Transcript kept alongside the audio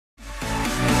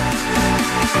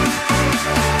Yo,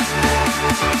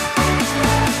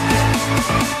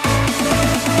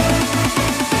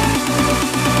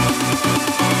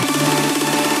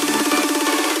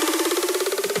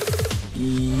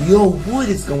 what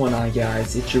is going on,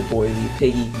 guys? It's your boy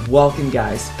Piggy. Welcome,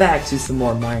 guys, back to some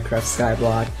more Minecraft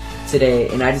Skyblock today.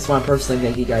 And I just want to personally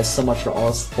thank you guys so much for all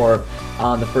the support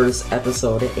on the first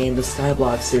episode in the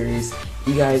Skyblock series.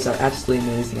 You guys are absolutely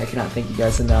amazing. I cannot thank you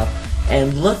guys enough.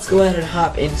 And let's go ahead and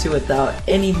hop into it without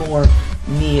any more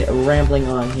me rambling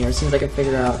on here. As soon as I can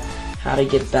figure out how to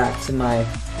get back to my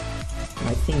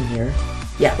thing here.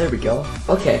 Yeah, there we go.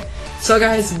 Okay, so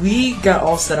guys, we got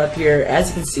all set up here. As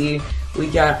you can see, we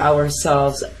got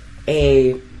ourselves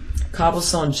a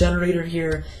cobblestone generator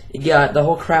here. You got the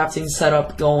whole crafting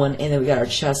setup going, and then we got our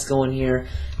chest going here.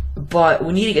 But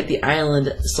we need to get the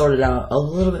island sorted out a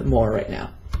little bit more right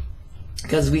now,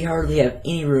 because we hardly have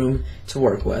any room to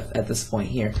work with at this point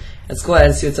here. Let's go ahead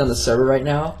and see what's on the server right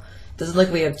now. Doesn't look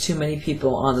like we have too many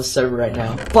people on the server right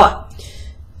now, but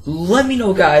let me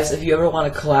know, guys, if you ever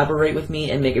want to collaborate with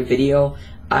me and make a video.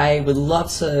 I would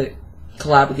love to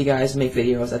collab with you guys and make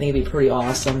videos. I think it'd be pretty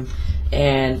awesome,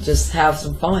 and just have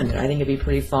some fun. I think it'd be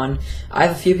pretty fun. I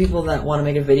have a few people that want to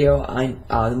make a video.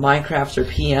 Minecrafter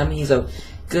PM, he's a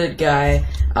good guy.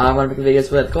 I want to make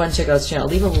videos with. Go ahead and check out his channel.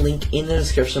 Leave a link in the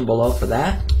description below for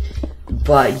that.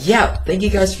 But yeah, thank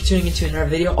you guys for tuning into another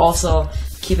video. Also,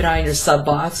 keep an eye on your sub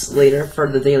box later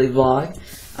for the daily vlog.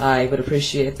 I would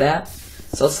appreciate that.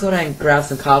 So let's go ahead and grab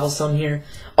some cobblestone here.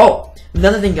 Oh,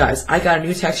 another thing, guys, I got a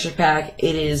new texture pack.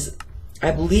 It is,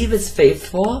 I believe it's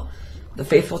Faithful, the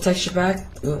Faithful texture pack.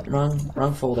 Ooh,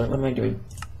 wrong folder. What am I doing?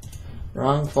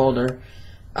 Wrong folder.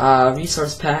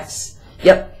 Resource packs.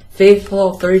 Yep,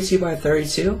 Faithful 32 by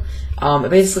 32.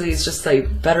 Basically, it's just a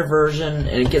better version, and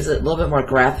it gives it a little bit more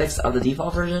graphics of the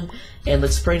default version. And it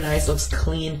looks pretty nice. Looks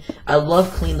clean. I love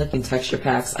clean-looking texture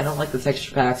packs. I don't like the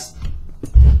texture packs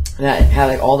that have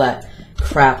like all that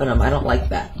crap in them. I don't like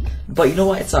that. But you know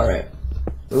what? It's alright.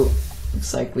 Ooh,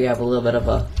 looks like we have a little bit of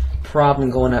a problem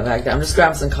going on back there. I'm just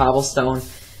grabbing some cobblestone,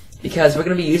 because we're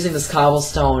going to be using this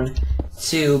cobblestone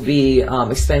to be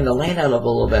expanding the land out a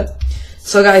little bit.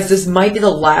 So guys, this might be the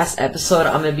last episode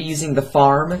I'm going to be using the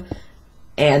farm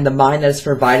and the mine that is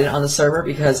provided on the server,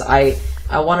 because I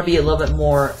want to be a little bit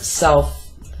more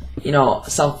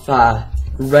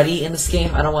ready in this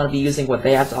game. I don't want to be using what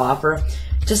they have to offer,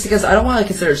 just because I don't want to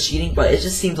consider it cheating, but it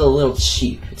just seems a little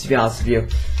cheap, to be honest with you.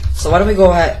 So why don't we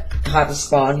go ahead and have a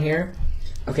spawn here.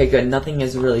 Okay, good. Nothing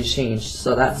has really changed,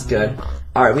 so that's good.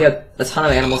 Alright, we have a ton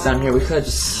of animals down here. We could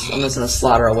just, I'm just gonna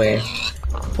slaughter away.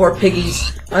 Poor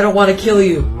piggies. I don't want to kill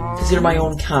you, because you're my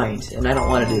own kind, and I don't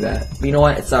want to do that. But you know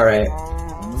what? It's alright.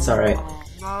 It's alright.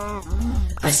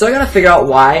 I still gotta figure out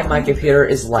why my computer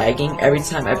is lagging every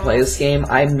time I play this game.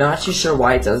 I'm not too sure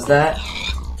why it does that.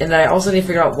 And I also need to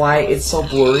figure out why it's so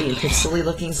blurry and pixely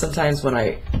looking sometimes when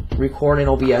I record in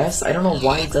OBS. I don't know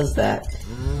why it does that.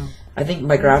 I think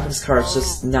my graphics card is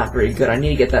just not very good. I need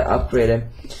to get that upgraded.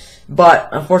 But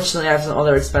unfortunately, I have some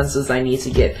other expenses I need to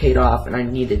get paid off, and I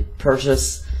need to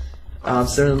purchase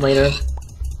sooner than later.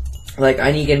 Like,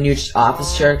 I need to get a new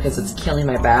office chair because it's killing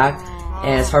my back,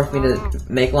 and it's hard for me to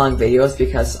make long videos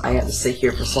because I have to sit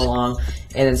here for so long.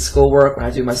 And then schoolwork, when I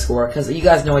do my schoolwork, because you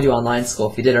guys know I do online school.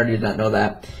 If you did or did not know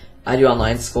that, I do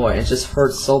online school, and it just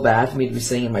hurts so bad for me to be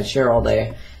sitting in my chair all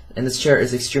day. And this chair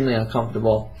is extremely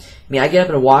uncomfortable. I mean, I get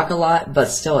up and walk a lot, but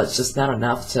still, it's just not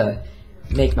enough to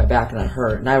make my back not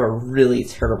hurt. And I have a really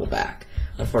terrible back,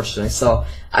 unfortunately. So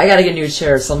I gotta get a new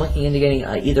chair. So I'm looking into getting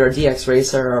either a DX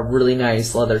Racer or a really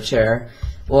nice leather chair.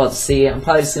 We'll have to see. I'm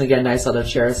probably just gonna get a nice leather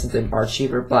chair since they are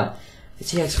cheaper. But the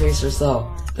DX Racers,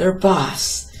 though, they're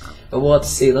boss. But we'll have to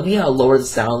see. Let me lower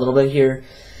this down a little bit here.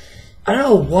 I don't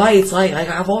know why it's like I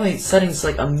have all my settings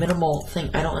like a minimal thing.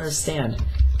 I don't understand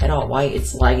at all why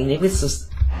it's lagging. Maybe it's just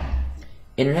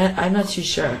internet. I'm not too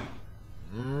sure.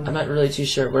 I'm not really too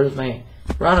sure. Where's my?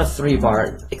 We're on a 3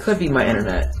 bar. It could be my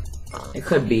internet. It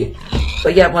could be.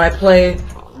 But yeah, when I play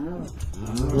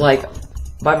like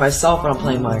by myself when I'm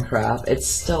playing Minecraft, it's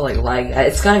still like lag.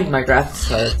 It's gotta be my graphics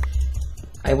card.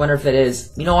 I wonder if it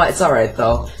is. You know what? It's alright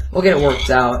though. We'll get it worked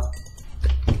out.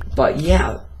 But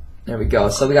yeah, there we go.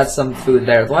 So we got some food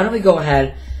there. Why don't we go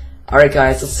ahead? Alright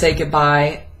guys, let's say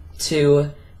goodbye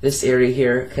to this area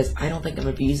here, because I don't think I'm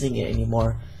going to be using it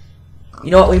anymore. You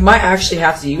know what? We might actually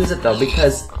have to use it though,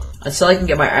 because until I can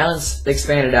get my islands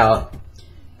expanded out,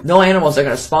 no animals are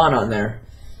going to spawn on there.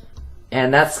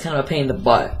 And that's kind of a pain in the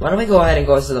butt. Why don't we go ahead and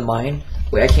go to the mine?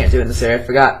 Wait, I can't do it in this area. I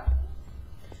forgot.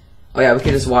 Oh yeah, we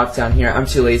can just walk down here. I'm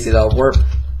too lazy though. Warp.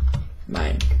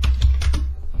 Mine.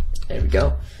 There we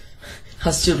go. I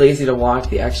was too lazy to walk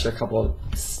the extra couple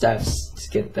steps to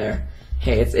get there.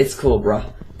 Hey, it's cool, bruh.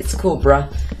 It's cool,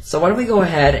 bruh. So why don't we go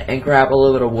ahead and grab a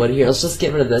little bit of wood here. Let's just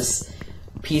get rid of this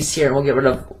piece here, and we'll get rid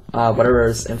of whatever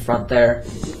is in front there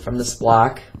from this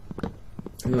block.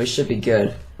 And we should be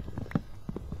good.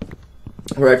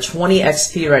 We're at 20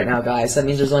 XP right now, guys. That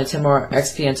means there's only 10 more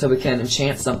XP until we can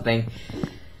enchant something.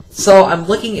 So I'm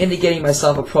looking into getting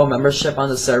myself a pro membership on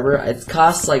the server. It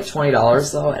costs like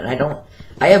 $20 though, and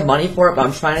I have money for it, but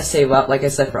I'm trying to save up, like I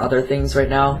said, for other things right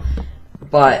now.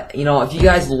 But, you know, if you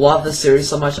guys love the series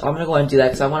so much, I'm going to go ahead and do that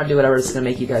because I want to do whatever is going to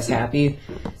make you guys happy.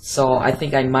 So I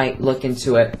think I might look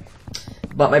into it.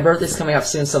 But my birthday's coming up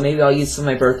soon, so maybe I'll use some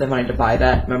of my birthday money to buy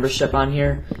that membership on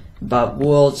here. But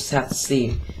we'll just have to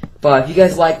see. But if you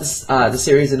guys like this, the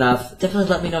series enough, definitely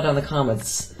let me know down in the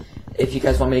comments if you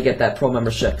guys want me to get that pro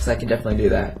membership, because I can definitely do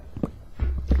that.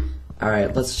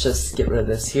 Alright, let's just get rid of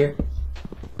this here.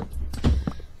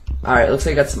 Alright, looks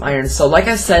like I got some iron. So like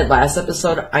I said last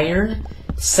episode, iron,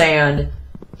 sand,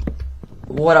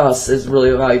 what else is really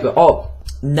valuable? Oh,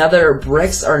 nether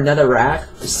bricks or netherrack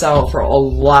sell for a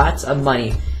lot of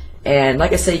money. And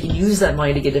like I said, you can use that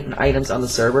money to get different items on the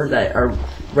server that are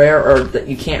rare or that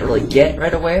you can't really get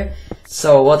right away.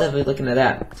 So we'll definitely look into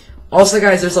that. Also,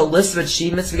 guys, there's a list of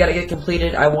achievements we gotta get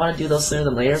completed. I want to do those sooner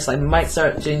than later, so I might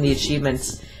start doing the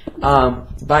achievements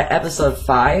by episode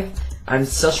 5. I'm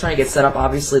still trying to get set up.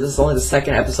 Obviously, this is only the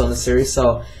second episode in the series,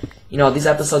 so you know these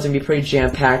episodes are gonna be pretty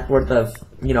jam-packed worth of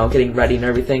getting ready and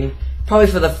everything. Probably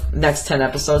for the next 10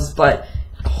 episodes, but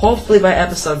hopefully by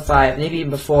episode 5, maybe even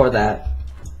before that,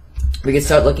 we can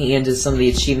start looking into some of the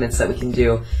achievements that we can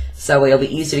do. So that way it'll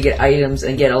be easier to get items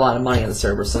and get a lot of money on the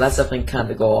server. So that's definitely kind of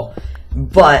the goal.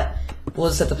 But we'll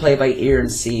just have to play it by ear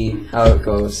and see how it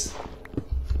goes.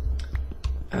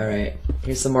 Alright,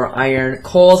 here's some more iron.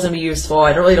 Coal's gonna be useful.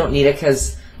 I really don't need it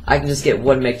because I can just get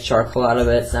wood and make charcoal out of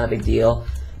it. It's not a big deal.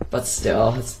 But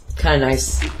still, it's kind of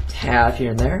nice to have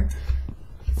here and there.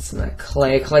 Some of that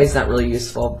clay. Clay's not really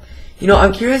useful. You know,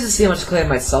 I'm curious to see how much clay I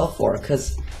might sell for,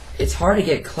 because it's hard to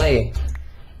get clay.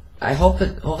 I hope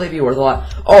hopefully it'll be worth a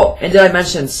lot. Oh, and did I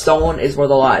mention stone is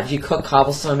worth a lot. If you cook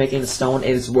cobblestone and make it into stone,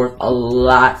 it is worth a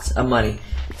lot of money.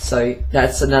 So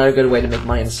that's another good way to make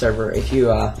money on the server if you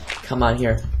come on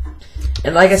here.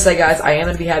 And like I said, guys, I am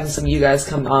going to be having some of you guys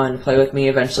come on and play with me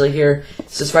eventually here.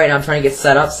 It's just right now I'm trying to get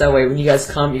set up so that way when you guys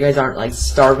come, you guys aren't like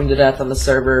starving to death on the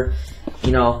server.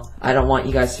 You know, I don't want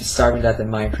you guys to be starving to death in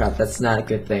Minecraft. That's not a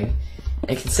good thing.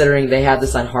 And considering they have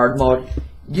this on hard mode,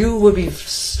 you would be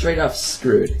straight up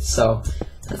screwed. So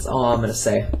that's all I'm gonna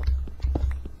say.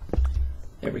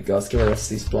 There we go. Let's get rid of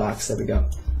these blocks. There we go.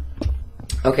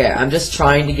 Okay, I'm just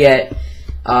trying to get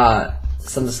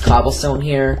some of this cobblestone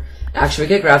here. Actually,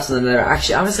 we could grab some of there.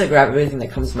 Actually, I'm just gonna grab everything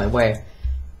that comes my way.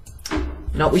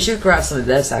 No, we should grab some of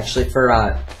this actually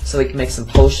for so we can make some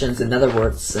potions and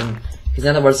netherworts, and because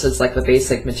netherworts is like the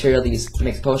basic material that you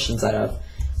make potions out of.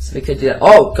 So we could do that.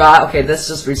 Oh god, okay, this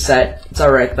just reset. It's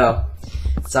alright though.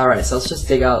 It's alright, so let's just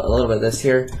dig out a little bit of this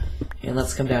here. And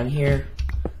let's come down here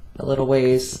a little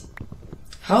ways.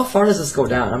 How far does this go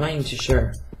down? I'm not even too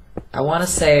sure. I want to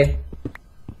say...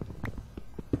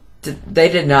 They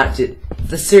did not do...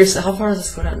 Seriously, how far does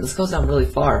this go down? This goes down really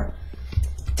far.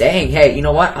 Dang, hey, you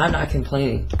know what? I'm not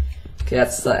complaining. Okay,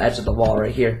 that's the edge of the wall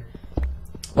right here.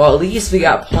 Well, at least we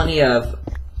got plenty of...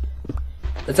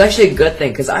 That's actually a good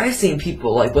thing, because I've seen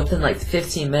people, like, within, like,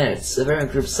 15 minutes, if everyone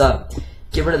groups up,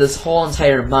 get rid of this whole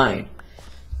entire mine.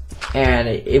 And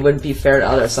it wouldn't be fair to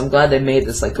others, so I'm glad they made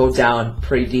this, like, go down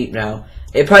pretty deep now.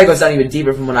 It probably goes down even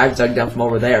deeper from what I've dug down from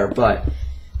over there, but...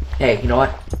 Hey, you know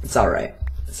what? It's alright.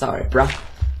 It's alright, bruh.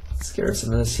 Let's get rid of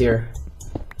some of this here.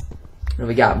 And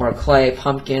we got more clay,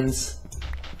 pumpkins.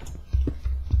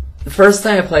 The first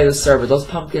time I played this server, those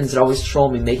pumpkins would always troll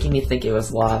me, making me think it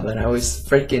was lava, and I always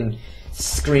freaking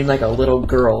screamed like a little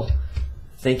girl,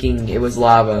 thinking it was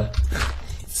lava.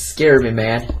 It scared me,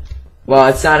 man. Well,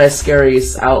 it's not as scary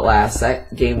as Outlast.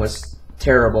 That game was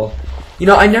terrible. You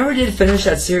know, I never did finish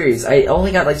that series. I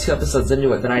only got like 2 episodes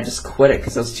into it, then I just quit it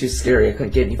because it was too scary. I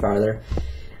couldn't get any farther.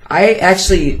 I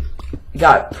actually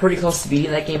got pretty close to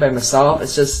beating that game by myself.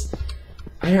 It's just...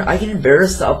 I get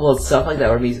embarrassed to upload stuff like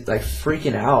that or me like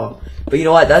freaking out. But you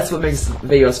know what? That's what makes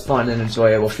videos fun and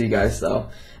enjoyable for you guys, though.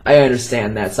 I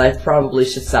understand that, so I probably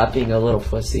should stop being a little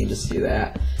pussy and just do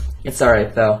that. It's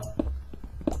alright, though.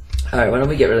 Alright, why don't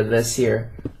we get rid of this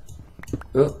here?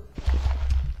 Ooh.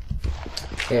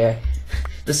 Okay.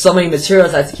 There's so many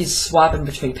materials, I have to keep swapping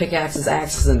between pickaxes,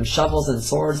 axes, and shovels, and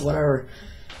swords, whatever.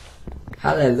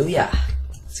 Hallelujah.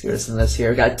 Let's get rid of some of this here.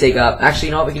 We gotta dig up. Actually,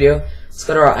 you know what we can do? Let's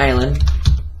go to our island.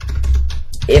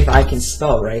 If I can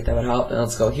spell right, that would help. And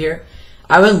let's go here.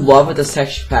 I'm in love with this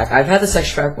texture pack. I've had this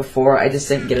texture pack before, I just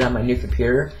didn't get it on my new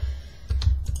computer.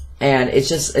 And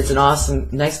it's an awesome,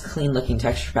 nice, clean looking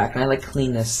texture pack, and I like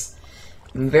cleanness.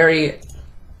 I'm very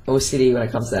OCD when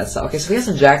it comes to that stuff. Okay, so we have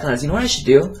some jack-o'-lanterns. You know what I should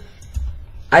do?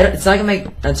 It's not gonna make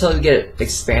until we get it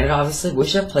expanded, obviously. We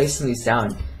should have placed some of these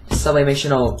down. Just so we make sure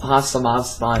no hostile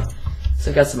mobs spawn.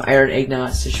 So we got some iron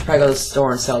ignite, so we should probably go to the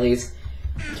store and sell these.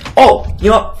 Oh! You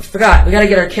know what? I forgot. We gotta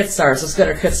get our kit started. So let's get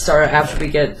our kit started after we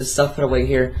get the stuff put away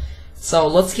here. So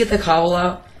let's get the cobble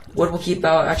out. Wood we'll keep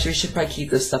out. Actually, we should probably keep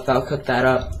this stuff out, cook that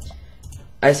up.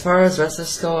 As far as the rest of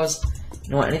this goes, you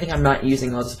know what? Anything I'm not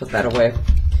using, I'll just put that away.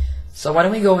 So why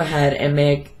don't we go ahead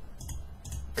and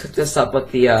cook this up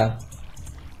with the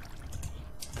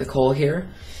coal here,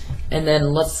 and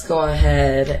then let's go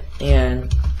ahead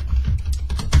and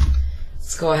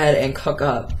cook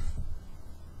up.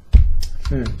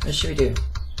 What should we do?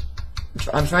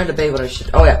 I'm trying to debate what I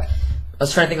should. Oh yeah, I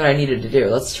was trying to think what I needed to do.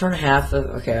 Let's turn half of.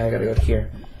 Okay, I gotta go to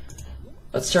here.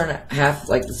 Let's turn half.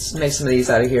 Like, let's make some of these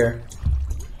out of here.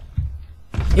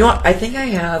 You know what? I think I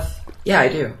have. Yeah, I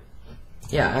do.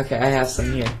 Yeah. Okay, I have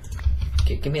some here.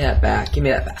 Okay, give me that back. Give me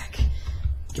that back.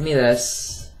 Give me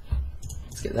this.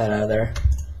 Get that out of there.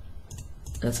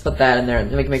 Let's put that in there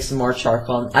and make some more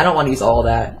charcoal. I don't want to use all of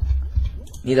that.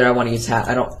 Neither I want to use half.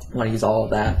 I don't want to use all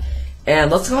of that.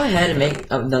 And let's go ahead and make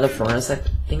another furnace. I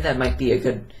think that might be a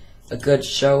good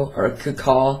show or a good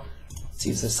call. Let's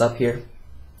use this up here.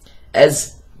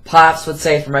 As Pops would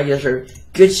say from Regular Show,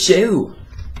 good show.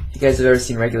 If you guys have ever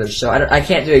seen Regular Show, I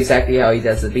can't do exactly how he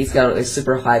does it, but he's got a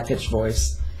super high pitched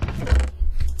voice.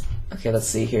 Okay, let's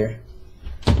see here.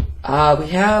 We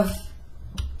have.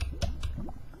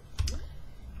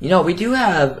 You know, we do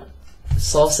have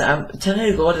soul sand. I'm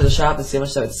tempted to go to the shop and see how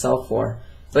much that would sell for.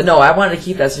 But no, I wanted to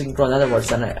keep that so we can grow nether warts,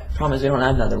 and I promise we don't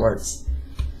have nether warts.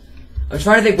 I'm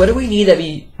trying to think, what do we need to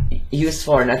be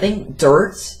useful? And I think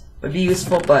dirt would be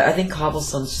useful, but I think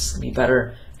cobblestone's just going to be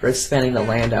better for expanding the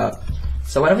land out.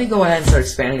 So why don't we go ahead and start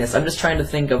expanding this? I'm just trying to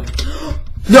think of...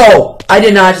 No! I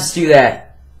did not just do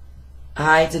that!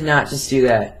 I did not just do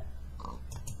that.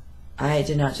 I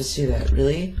did not just do that.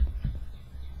 Really?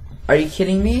 Are you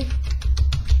kidding me?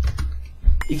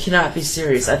 You cannot be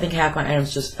serious. I think half my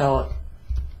items just fell.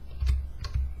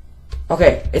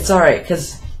 Okay, it's alright,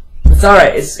 it's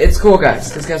alright. It's cool, guys,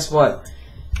 because guess what?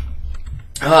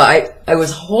 I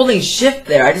was holding shift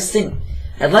there. I just think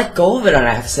I'd let go of it on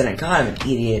accident. God, I'm an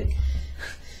idiot.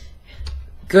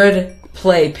 Good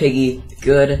play, Piggy.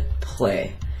 Good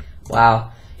play.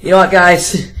 Wow. You know what,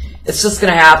 guys? It's just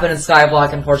gonna happen in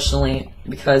Skyblock, unfortunately,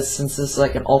 because since this is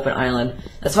like an open island.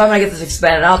 That's why when I get this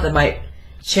expanded out, then my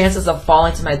chances of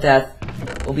falling to my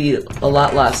death will be a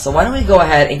lot less. So why don't we go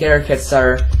ahead and get our kit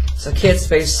starter. So kit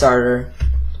space starter.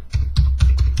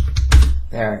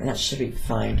 There, and that should be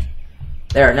fine.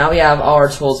 There, now we have all our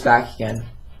tools back again.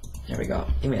 There we go.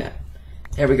 Give me that.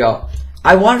 There we go.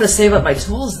 I wanted to save up my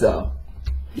tools though,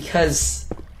 because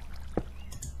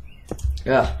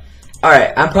yeah.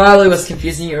 Alright, I probably was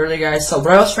confusing you earlier, guys. So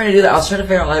what I was trying to do, I was trying to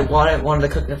figure out like what I wanted to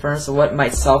cook in the furnace and what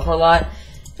might sell for a lot.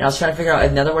 And I was trying to figure out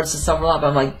in other words to sell for a lot, but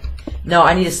I'm like, no,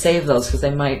 I need to save those because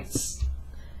I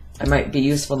might be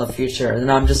useful in the future.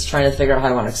 And I'm just trying to figure out how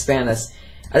I want to expand this.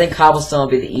 I think cobblestone will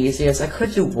be the easiest. I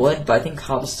could do wood, but I think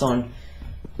cobblestone,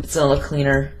 it's gonna look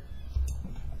cleaner.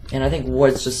 And I think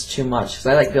wood's just too much because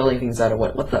I like building things out of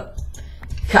wood. What the?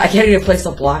 I can't even place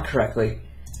the block correctly.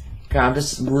 God, I'm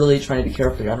just really trying to be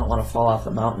careful here. I don't want to fall off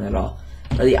the mountain at all.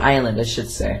 Or the island, I should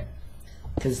say.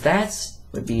 Because that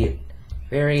would be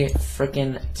very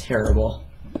freaking terrible.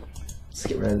 Let's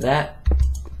get rid of that.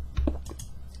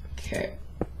 Okay.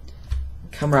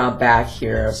 Come around back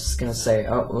here. I was just going to say,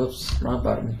 oh, whoops, wrong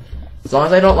button. As long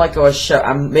as I don't let go of shift.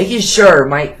 I'm making sure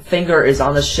my finger is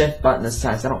on the shift button this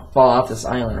time so I don't fall off this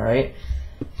island, right?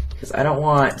 Because I don't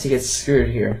want to get screwed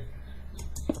here.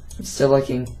 I'm still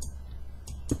looking...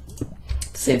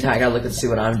 Same time, I gotta look and see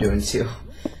what I'm doing too.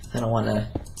 I don't want to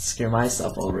scare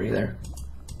myself over either.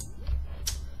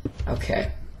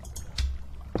 Okay.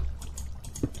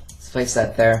 Let's place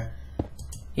that there.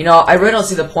 You know, I really don't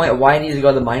see the point of why I need to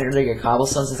go to the miner to get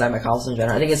cobblestone since I have my cobblestone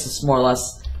generator. I think it's just more or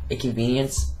less a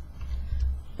convenience.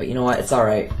 But you know what? It's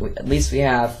alright. At least we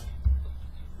have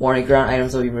warning ground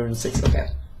items will be moving to 6. Okay.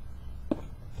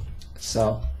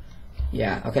 So,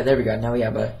 yeah. Okay, there we go. Now we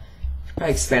have a...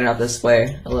 Probably expand it out this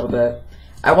way a little bit.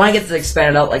 I want to get this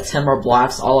expanded out like 10 more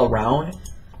blocks all around,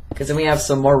 because then we have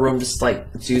some more room to just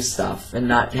like do stuff and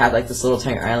not have like this little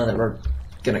tiny island that we're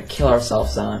gonna kill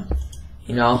ourselves on,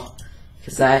 you know?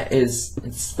 Because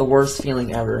it's the worst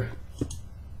feeling ever.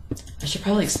 I should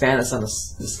probably expand this on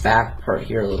this back part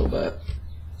here a little bit.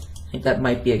 I think that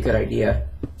might be a good idea.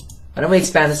 Why don't we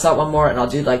expand this out one more, and I'll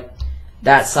do like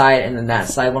that side and then that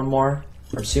side one more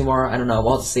or two more. I don't know.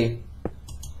 We'll have to see.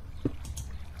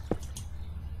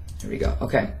 Here we go.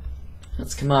 Okay,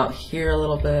 let's come out here a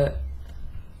little bit.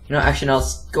 You know, actually, no,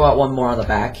 let's go out one more on the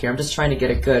back here. I'm just trying to get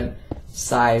a good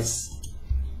size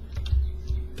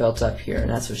built up here, and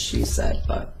that's what she said,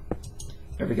 but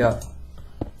here we go.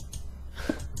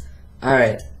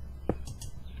 Alright.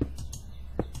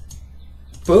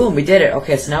 Boom, we did it.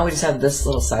 Okay, so now we just have this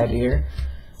little side here.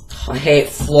 I hate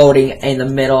floating in the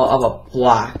middle of a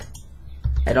block.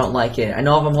 I don't like it. I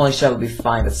know if I'm holding shut, it'll be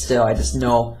fine, but still, I just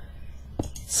know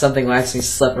something will actually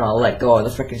slip and I'll let go of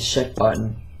the freaking shift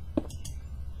button.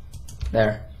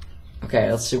 There.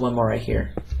 Okay, let's do one more right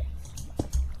here.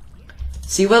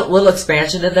 See what little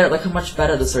expansion did there? Look how much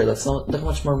better this already looks. Look how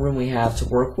much more room we have to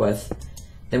work with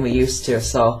than we used to.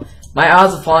 So my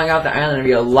odds of falling off the island are going to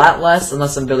be a lot less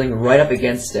unless I'm building right up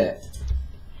against it.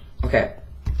 Okay.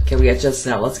 Okay, we got just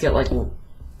now. Let's get like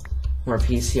more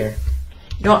piece here.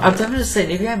 You know, I'm tempted to say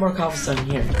maybe I have more cobblestone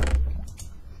here.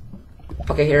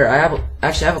 Okay, here I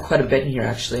have quite a bit in here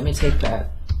actually. Let me take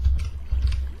that.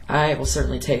 I will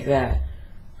certainly take that.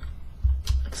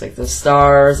 Looks like the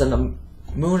stars and the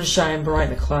moon is shining bright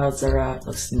and the clouds are out.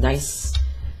 Looks nice.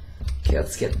 Okay,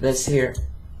 let's get this here.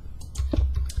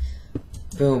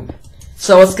 Boom.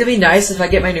 So it's gonna be nice if I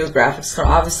get my new graphics card.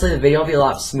 Obviously the video will be a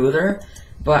lot smoother,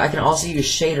 but I can also use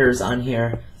shaders on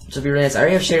here, which will be really nice. I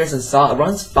already have shaders installed. It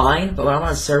runs fine, but when I'm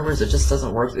on servers it just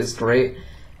doesn't work as great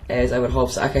as I would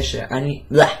hope. So I need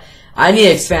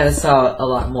to expand this out a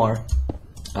lot more.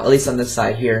 At least on this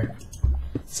side here.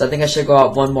 So I think I should go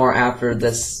out one more after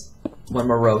this one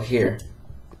more row here.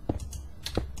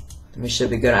 And we should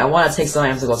be good. I want to take some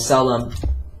items to go sell them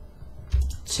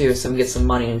too, so we can get some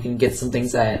money and we can get some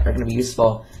things that are going to be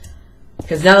useful.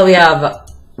 Because now that we have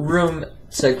room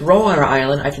to grow on our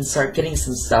island, I can start getting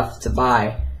some stuff to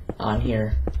buy on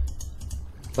here.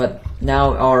 But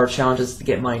now our challenge is to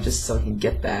get money just so we can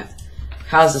get that.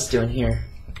 How's this doing here?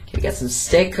 Okay, we got some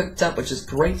steak cooked up, which is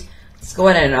great. Let's go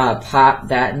ahead and pop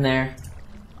that in there.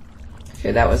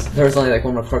 Okay, there was only like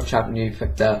one more pork chop and you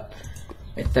picked up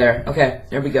right there. Okay,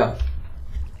 there we go.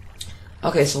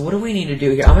 Okay, so what do we need to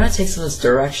do here? I'm gonna take some of this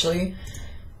dirt actually,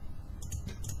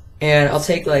 and I'll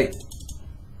take like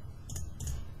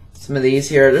some of these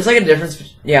here. There's like a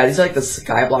difference. Yeah, these are like the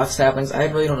skyblock saplings. I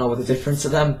really don't know what the difference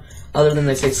of them, other than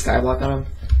they say skyblock on them.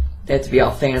 They have to be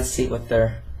all fancy with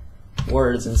their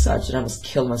words and such. And I almost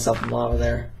killed myself in lava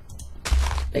there.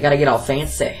 They gotta get all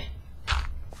fancy.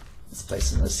 Let's place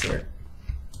some of this here.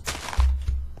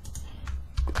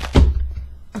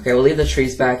 Okay, we'll leave the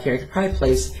trees back here. I could probably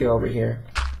place a few over here.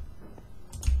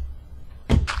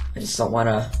 I just don't want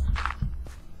to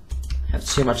have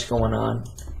too much going on.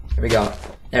 There we go.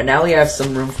 Now we have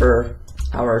some room for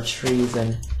our trees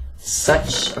and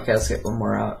such. Okay, let's get one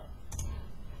more out.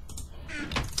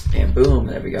 And boom,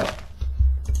 there we go.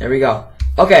 There we go.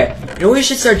 Okay, you know what we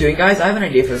should start doing, guys? I have an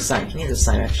idea for the sign. Can you hear the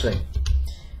sign, actually?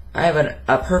 I have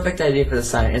a perfect idea for the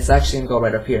sign. It's actually going to go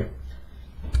right up here.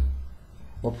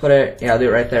 We'll put it... Yeah, I'll do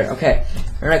it right there. Okay,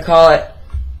 we're going to call it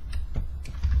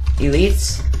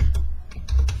Elites,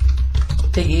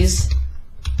 Piggies,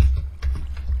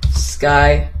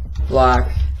 Sky, Block.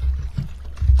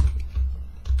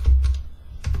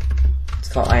 It's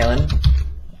called Island.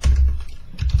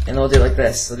 And we'll do it like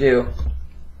this. We'll do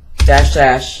dash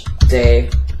dash day.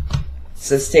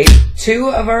 So it's day 2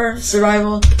 of our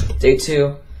survival. Day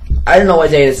 2. I don't know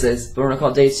what day this is, but we're gonna call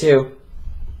it day 2.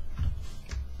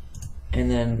 And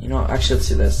then, you know, actually let's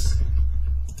do this.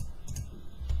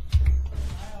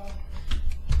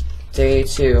 Day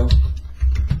 2.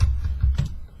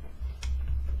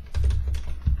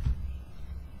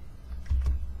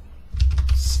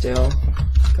 Still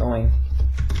going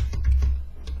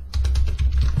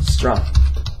strong.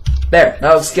 There,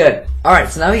 that looks good. Alright,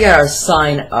 so now we got our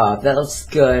sign up. That looks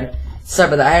good. Sorry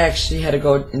about that. I actually had to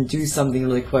go and do something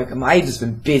really quick. I've just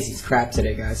been busy as crap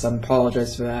today, guys, so I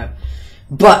apologize for that.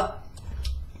 But,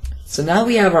 so now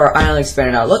we have our island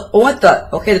expanded out. Look, what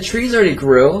the? Okay, the trees already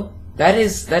grew. That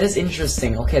is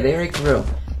interesting. Okay, they already grew.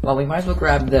 Well, we might as well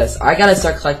grab this. I gotta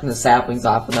start collecting the saplings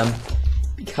off of them,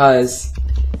 because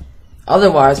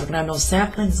otherwise we're gonna have no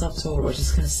saplings left over, which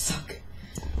is gonna suck.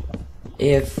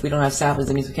 If we don't have saplings,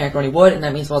 that means we can't grow any wood, and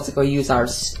that means we'll have to go use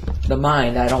the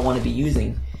mine that I don't want to be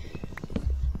using.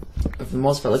 But for the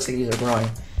most part, it looks like these are growing.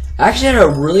 I actually had a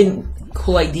really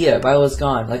cool idea while I was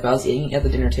gone. Like, while I was eating at the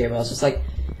dinner table, I was just like,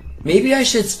 maybe I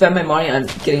should spend my money on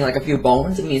getting like a few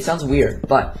bones. I mean, it sounds weird,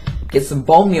 but get some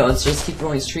bone meal and just keep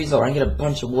growing these trees over and get a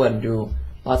bunch of wood and do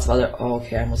lots of other... Oh,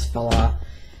 okay, I almost fell off.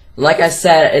 Like I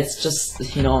said, it's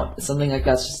just, you know, something like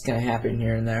that's just gonna happen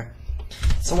here and there.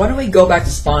 So why don't we go back to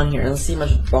spawn here and let's see how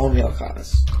much bone meal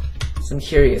costs. So I'm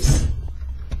curious.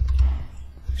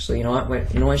 Actually, you know what?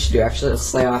 Wait, you know what I should do? Actually, let's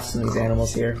slay off some of these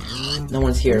animals here. No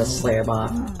one's here. Let's slay them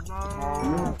off.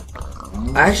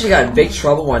 I actually got in big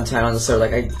trouble one time on the server.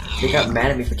 Like, they got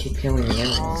mad at me for keep killing the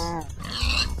animals.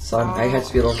 So I have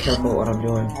to be a little careful with what I'm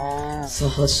doing.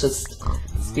 So let's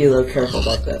be a little careful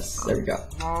about this. There we go.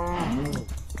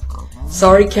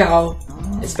 Sorry, cow.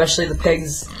 Especially the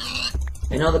pigs.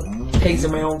 I know the pigs are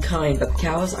my own kind, but the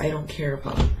cows, I don't care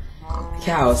about. The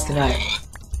cows, can I?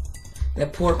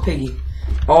 That poor piggy.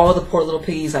 All the poor little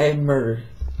piggies I have murdered.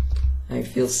 I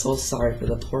feel so sorry for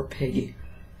the poor piggy.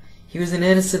 He was an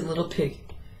innocent little pig.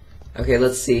 Okay,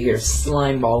 let's see here.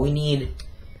 Slime ball. We need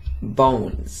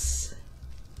bones.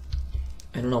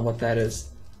 I don't know what that is.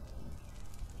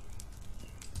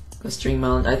 Go String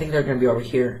Mountain. I think they're gonna be over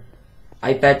here.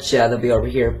 I betcha they'll be over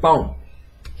here. Bone.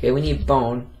 Okay, we need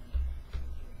bone.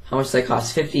 How much does that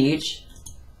cost? 50 each?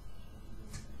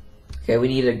 Okay, we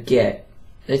need to get.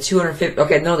 They're 250.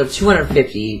 Okay, no, they're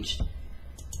 250 each.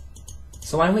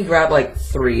 So why don't we grab like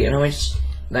 3? And how much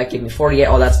that gave me? 48.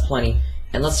 Oh, that's plenty.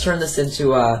 And let's turn this into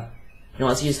you know,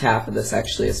 let's use half of this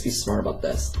actually. Let's be smart about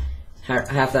this.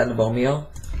 Half that in the bone meal.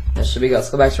 That should be good. Let's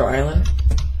go back to our island.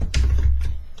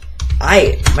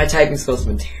 My typing skills have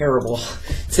been terrible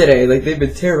today. Like, they've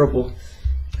been terrible.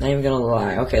 Not even gonna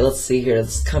lie. Okay, let's see here.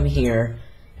 Let's come here.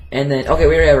 And then, okay,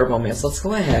 we already have our bone meal. So let's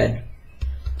go ahead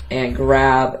and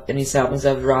grab any saplings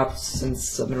I've dropped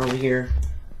since I've been over here.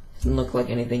 Doesn't look like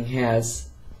anything has.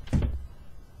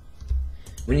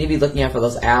 We need to be looking out for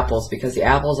those apples because the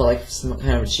apples are like some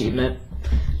kind of achievement.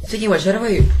 Speaking of which, how do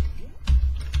we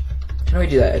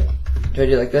do that? Do I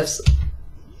do it like this?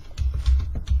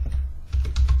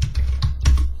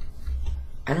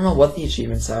 I don't know what the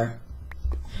achievements are.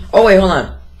 Oh wait, hold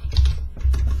on.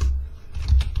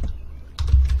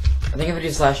 I think if I do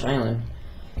 /island.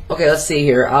 Okay, let's see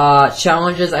here.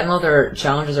 Challenges. I don't know if they're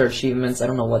challenges or achievements. I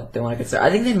don't know what they want to consider. I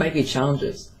think they might be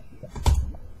challenges.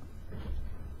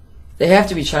 They have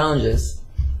to be challenges.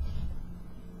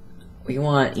 We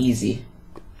want easy.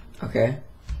 Okay.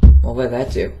 Well, what did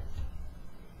that do?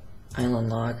 Island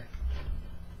log.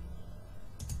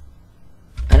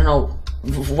 I don't know.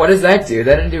 What does that do?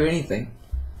 That didn't do anything.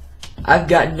 I've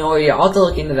got no idea. I'll have to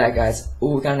look into that, guys.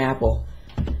 Ooh, we got an apple.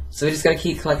 So we just gotta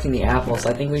keep collecting the apples.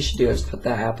 I think we should do is put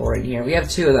that apple right here. We have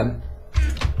 2 of them.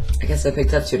 I guess I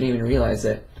picked up 2. I didn't even realize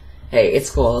it. Hey, it's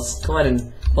cool. Let's go ahead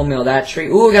and bone meal that tree.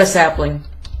 Ooh, we got a sapling.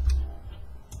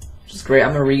 Which is great.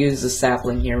 I'm gonna reuse the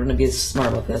sapling here. We're gonna be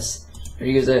smart about this.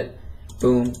 Reuse it.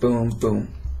 Boom, boom, boom.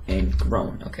 And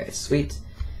grown. Okay, sweet.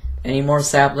 Any more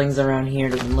saplings around here?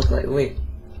 Doesn't look like. Wait.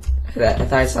 I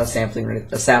thought I saw a sapling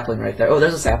right there. Oh,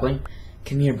 there's a sapling.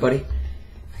 Come here, buddy.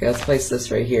 Okay, let's place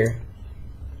this right here.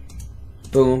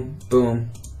 Boom, boom.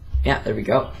 Yeah, there we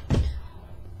go.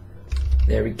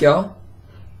 There we go.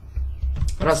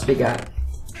 What else we got?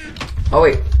 Oh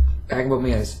wait, back about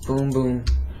me guys. Boom, boom.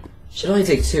 Should only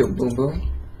take 2. Boom,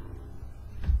 boom.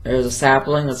 There's a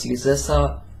sapling. Let's use this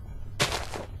up.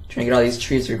 Trying to get all these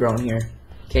trees regrown here.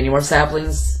 Okay, any more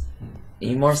saplings?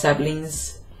 Any more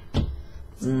saplings?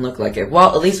 Doesn't look like it.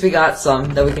 Well, at least we got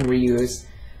some that we can reuse.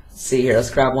 Let's see here. Let's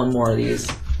grab one more of these.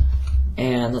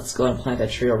 And let's go ahead and plant that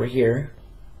tree over here.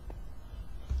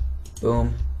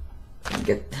 Boom.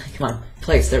 Come on.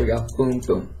 Place. There we go. Boom,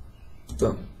 boom.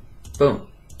 Boom. Boom.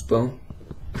 Boom.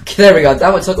 Okay, there we go.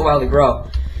 That one took a while to grow.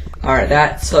 Alright,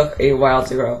 that took a while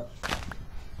to grow.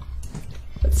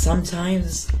 But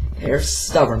sometimes they're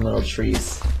stubborn little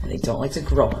trees. And they don't like to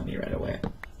grow on me right away.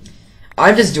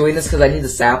 I'm just doing this because I need the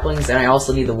saplings and I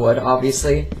also need the wood,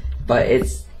 obviously. But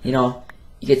it's, you know,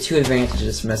 you get 2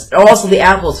 advantages from this. Oh, also the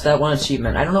apples for that 1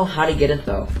 achievement. I don't know how to get it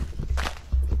though.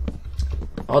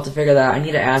 I'll have to figure that out. I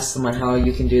need to ask someone how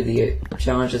you can do the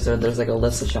challenges, or there's like a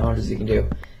list of challenges you can do.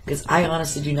 Because I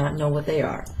honestly do not know what they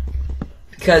are.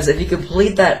 Because if you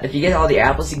complete that, if you get all the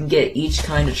apples, you can get each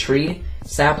kind of tree,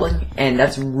 sapling, and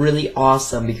that's really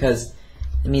awesome because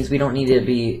it means we don't need to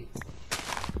be,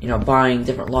 you know, buying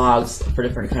different logs for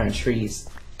different kind of trees.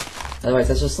 Otherwise,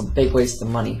 that's just a big waste of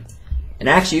money. And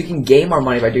actually, you can gain more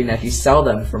money by doing that if you sell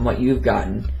them from what you've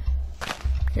gotten.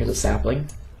 Here's a sapling.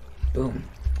 Boom.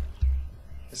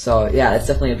 So yeah, it's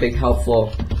definitely a big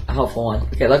helpful one.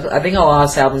 Okay, look, I think a lot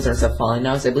of saplings are stuff falling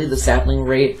now, so I believe the sapling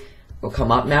rate will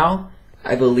come up now.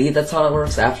 I believe that's how it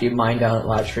works after you mine down a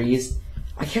lot of trees.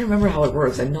 I can't remember how it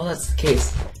works. I know that's the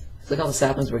case. Look at all the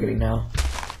saplings we're getting now.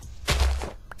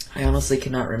 I honestly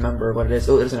cannot remember what it is.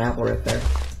 Oh, there's an apple right there.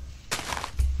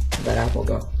 Where'd that apple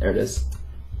go? There it is.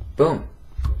 Boom.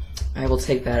 I will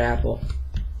take that apple.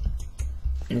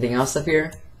 Anything else up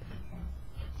here?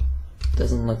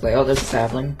 Doesn't look like. Oh, there's a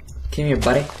sapling. Come here,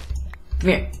 buddy. Come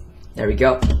here. There we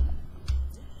go.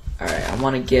 Alright, I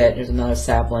want to get. There's another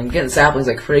sapling. Getting saplings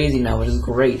like crazy now, which is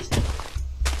great.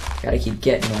 Gotta keep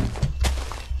getting them.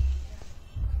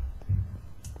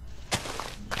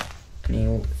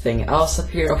 Anything else up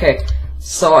here? Okay,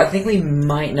 so I think we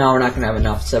might. No, we're not gonna have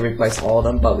enough to replace all of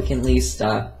them, but we can at least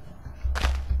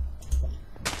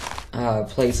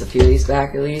place a few of these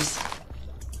back at least.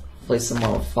 Place some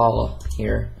more will follow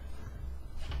here.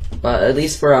 But at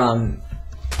least we're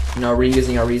you know,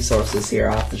 reusing our resources here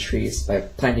off the trees by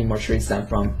planting more trees than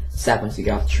from saplings we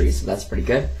get off the trees, so that's pretty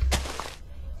good.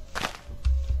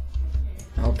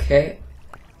 Okay.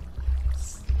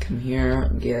 Let's come here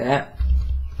and get that.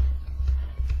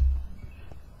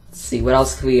 Let's see, what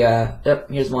else can we, yep,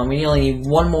 here's one. We only need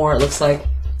one more, it looks like.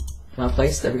 Come on,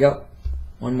 place, there we go.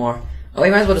 One more. Oh, we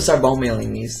might as well just start bone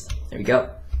mealing these. There we go.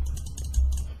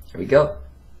 There we go.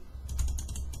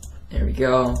 There we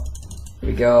go. There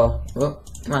we go. Whoop,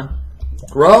 come on.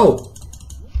 Grow!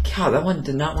 God, that one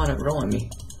did not want to grow on me.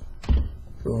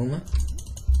 Boom.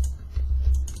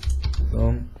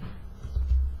 Boom.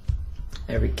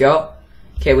 There we go.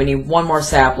 Okay, we need one more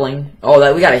sapling. Oh,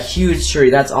 that we got a huge tree.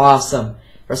 That's awesome.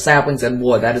 For saplings and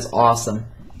wood, that is awesome.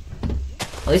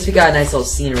 At least we got a nice little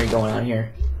scenery going on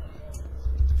here.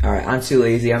 Alright, I'm too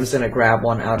lazy. I'm just gonna grab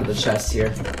one out of the chest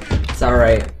here. It's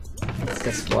alright. Let's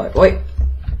get some. Wait!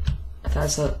 I thought I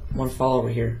saw one fall over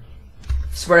here.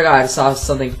 Swear to God, I saw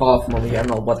something fall from over here. I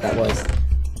don't know what that was.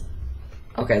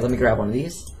 Okay, let me grab one of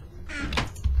these.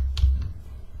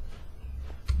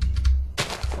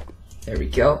 There we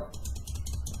go.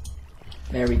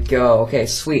 There we go. Okay,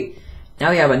 sweet.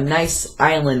 Now we have a nice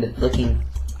island-looking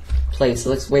place. It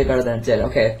looks way better than it did.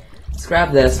 Okay, let's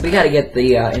grab this. We gotta get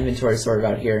the inventory sorted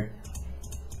out here.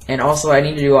 And also, I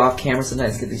need to do off-camera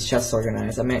sometimes to get these chests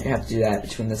organized. I might have to do that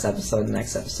between this episode and the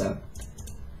next episode.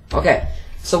 Okay,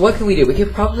 so what can we do? We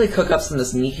could probably cook up some of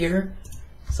this meat here.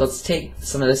 So let's take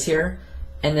some of this here.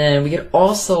 And then we could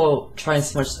also try and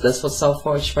smudge this with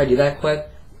sulfur. We should probably do that quick.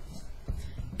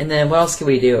 And then what else can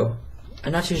we do?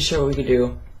 I'm not too sure what we could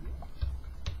do.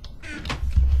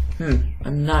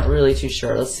 I'm not really too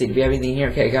sure. Let's see, do we have anything here?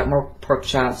 Okay, I got more pork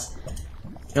chops.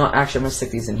 You know what, actually I'm gonna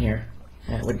stick these in here.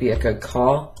 That would be a good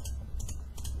call.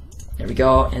 There we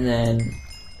go, and then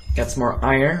got some more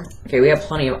iron. Okay, we have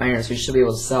plenty of iron, so we should be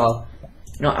able to sell.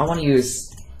 You know, I want to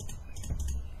use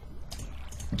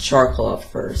charcoal up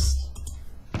first.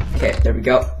 Okay, there we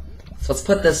go. So let's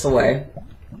put this away,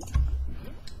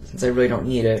 since I really don't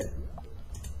need it.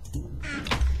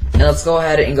 And let's go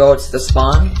ahead and go to the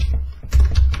spawn.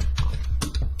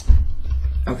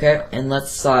 Okay, and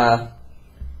let's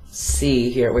see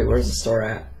here. Wait, where's the store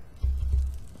at?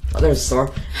 Oh, there's the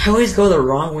store. I always go the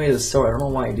wrong way to the store. I don't know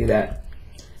why I do that.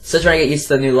 Still trying to get used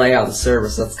to the new layout of the server,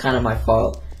 so that's kind of my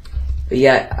fault. But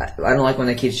yeah, I don't like when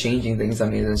they keep changing things. I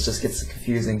mean, it just gets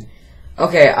confusing.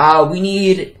 Okay, we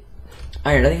need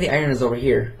iron. I think the iron is over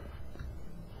here.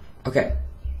 Okay.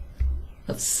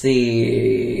 Let's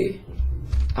see.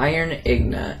 Iron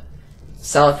ignite.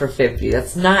 Sell it for 50.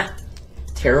 That's not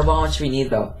terrible. How much do we need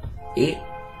though? 8?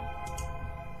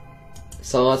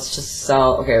 So let's just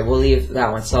sell. Okay, we'll leave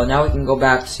that one. So now we can go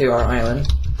back to our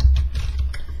island.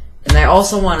 And I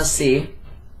also want to see.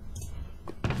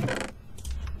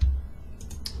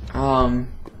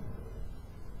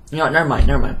 You know what? Never mind.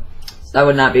 Never mind. That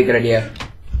would not be a good idea.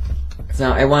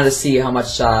 So I wanted to see how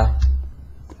much.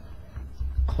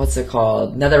 What's it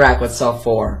called? Netherrack would sell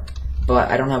for,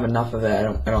 but I don't have enough of it.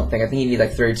 I don't think. I think you need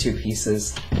like 32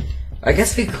 pieces. I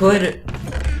guess we could.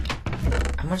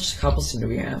 How much cobblestone do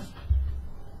we have?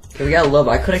 Okay, we got a little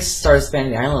bit. I could start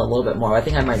expanding the island a little bit more. I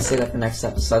think I might say that the next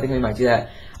episode. I think we might do that.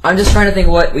 I'm just trying to think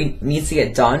what we need to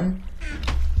get done.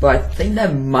 But I think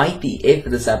that might be it for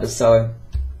this episode.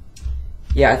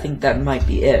 Yeah, I think that might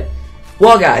be it.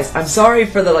 Well, guys, I'm sorry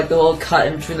for the little cut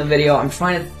in between the video. I'm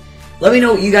trying to. Let me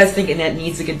know what you guys think it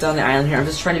needs to get done on the island here. I'm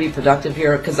just trying to be productive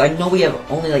here because I know we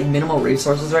have only like minimal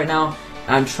resources right now.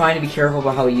 I'm trying to be careful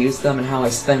about how we use them and how I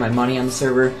spend my money on the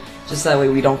server, just that way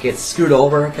we don't get screwed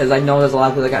over, because I know there's a lot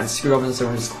of people that got screwed over in the server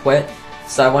and just quit.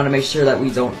 So I want to make sure that we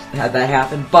don't have that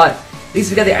happen. But at least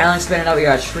we got the island expanded out. We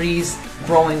got trees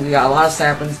growing. We got a lot of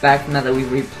saplings back from that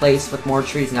we've replaced with more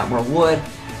trees and got more wood.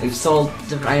 We've sold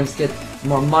different items to get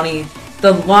more money.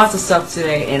 Done lots of stuff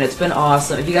today, and it's been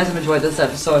awesome. If you guys have enjoyed this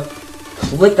episode,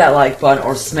 click that like button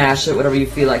or smash it, whatever you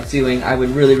feel like doing. I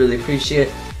would really, really appreciate it.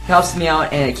 It helps me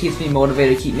out and it keeps me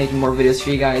motivated to keep making more videos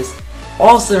for you guys.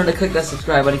 Also, remember to click that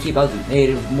subscribe button to keep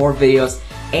updated with more videos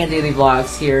and daily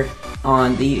vlogs here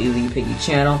on the Elite Piggy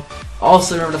channel.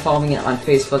 Also, remember to follow me on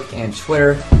Facebook and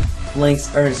Twitter.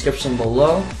 Links are in the description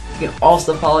below. You can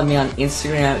also follow me on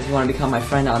Instagram if you want to become my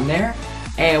friend on there.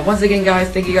 And once again, guys,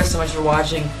 thank you guys so much for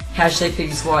watching. Hashtag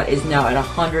Piggy Squad is now at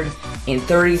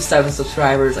 137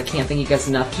 subscribers. I can't thank you guys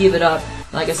enough. Keep it up.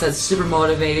 Like I said, super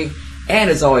motivating. And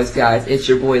as always, guys, it's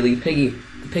your boy Lee Piggy,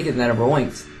 the pig that never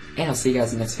winks. And I'll see you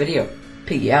guys in the next video.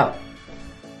 Piggy out.